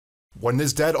When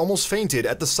his dad almost fainted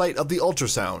at the sight of the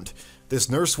ultrasound, this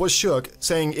nurse was shook,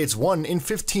 saying it's 1 in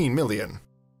 15 million.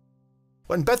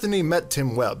 When Bethany met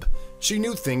Tim Webb, she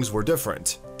knew things were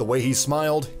different. The way he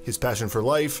smiled, his passion for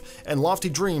life, and lofty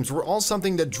dreams were all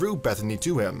something that drew Bethany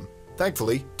to him.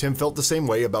 Thankfully, Tim felt the same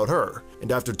way about her,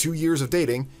 and after 2 years of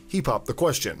dating, he popped the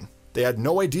question. They had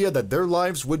no idea that their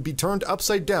lives would be turned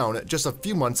upside down just a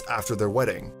few months after their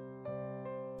wedding.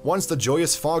 Once the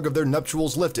joyous fog of their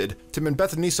nuptials lifted, Tim and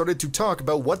Bethany started to talk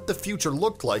about what the future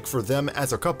looked like for them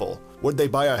as a couple. Would they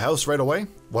buy a house right away?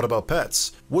 What about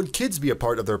pets? Would kids be a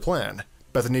part of their plan?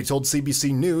 Bethany told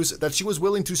CBC News that she was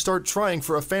willing to start trying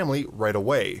for a family right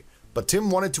away, but Tim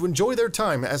wanted to enjoy their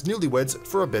time as newlyweds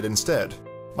for a bit instead.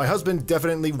 My husband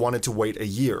definitely wanted to wait a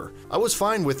year. I was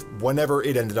fine with whenever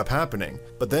it ended up happening,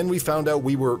 but then we found out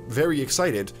we were very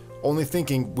excited, only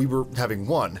thinking we were having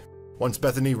one. Once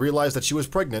Bethany realized that she was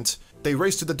pregnant, they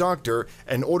raced to the doctor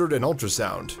and ordered an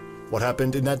ultrasound. What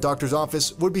happened in that doctor's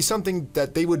office would be something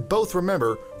that they would both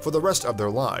remember for the rest of their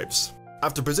lives.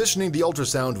 After positioning the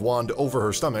ultrasound wand over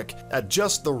her stomach at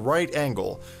just the right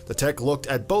angle, the tech looked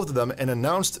at both of them and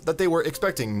announced that they were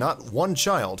expecting not one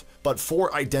child, but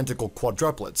 4 identical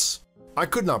quadruplets. I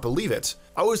could not believe it.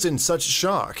 I was in such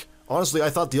shock. Honestly, I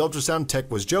thought the ultrasound tech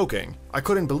was joking. I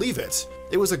couldn't believe it.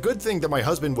 It was a good thing that my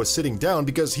husband was sitting down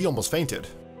because he almost fainted.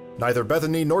 Neither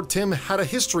Bethany nor Tim had a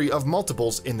history of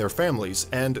multiples in their families,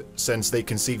 and since they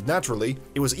conceived naturally,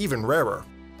 it was even rarer.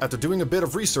 After doing a bit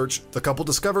of research, the couple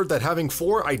discovered that having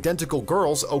 4 identical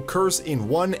girls occurs in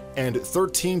 1 and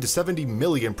 13 to 70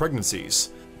 million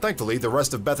pregnancies. Thankfully, the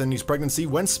rest of Bethany's pregnancy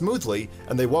went smoothly,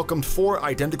 and they welcomed 4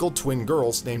 identical twin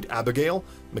girls named Abigail,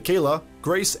 Michaela,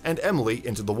 Grace, and Emily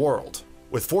into the world.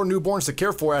 With 4 newborns to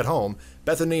care for at home,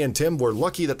 Bethany and Tim were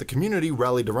lucky that the community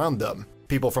rallied around them.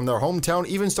 People from their hometown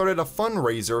even started a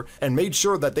fundraiser and made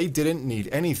sure that they didn't need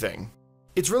anything.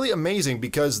 It's really amazing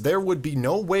because there would be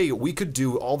no way we could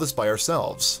do all this by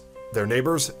ourselves. Their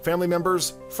neighbors, family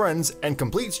members, friends, and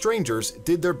complete strangers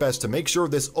did their best to make sure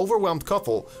this overwhelmed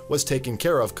couple was taken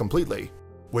care of completely.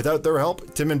 Without their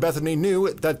help, Tim and Bethany knew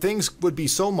that things would be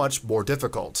so much more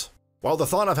difficult. While the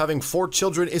thought of having 4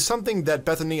 children is something that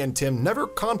Bethany and Tim never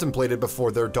contemplated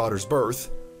before their daughter's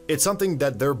birth, it's something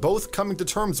that they're both coming to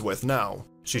terms with now.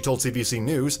 She told CBC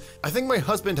News, "I think my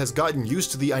husband has gotten used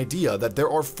to the idea that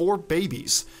there are 4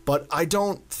 babies, but I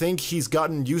don't think he's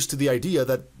gotten used to the idea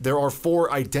that there are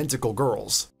 4 identical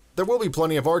girls. There will be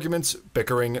plenty of arguments,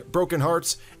 bickering, broken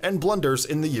hearts, and blunders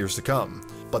in the years to come,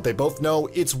 but they both know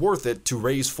it's worth it to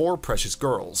raise 4 precious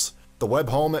girls. The Webb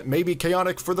home may be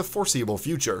chaotic for the foreseeable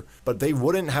future, but they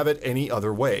wouldn't have it any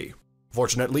other way.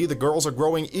 Fortunately, the girls are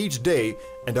growing each day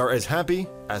and are as happy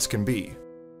as can be."